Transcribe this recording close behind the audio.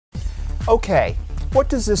Okay, what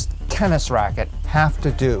does this tennis racket have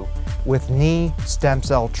to do with knee stem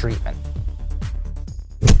cell treatment?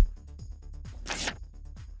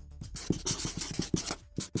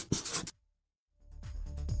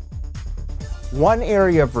 One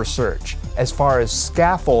area of research as far as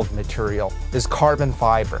scaffold material is carbon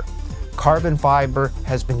fiber. Carbon fiber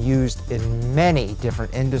has been used in many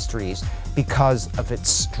different industries because of its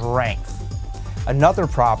strength. Another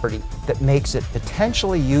property that makes it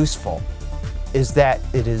potentially useful is that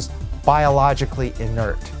it is biologically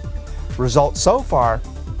inert. Results so far,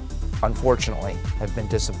 unfortunately, have been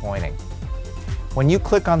disappointing. When you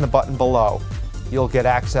click on the button below, you'll get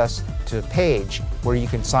access to a page where you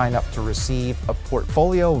can sign up to receive a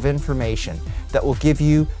portfolio of information that will give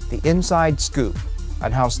you the inside scoop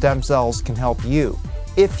on how stem cells can help you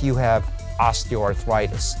if you have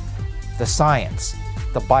osteoarthritis, the science,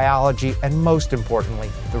 the biology, and most importantly,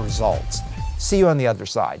 the results. See you on the other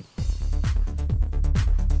side.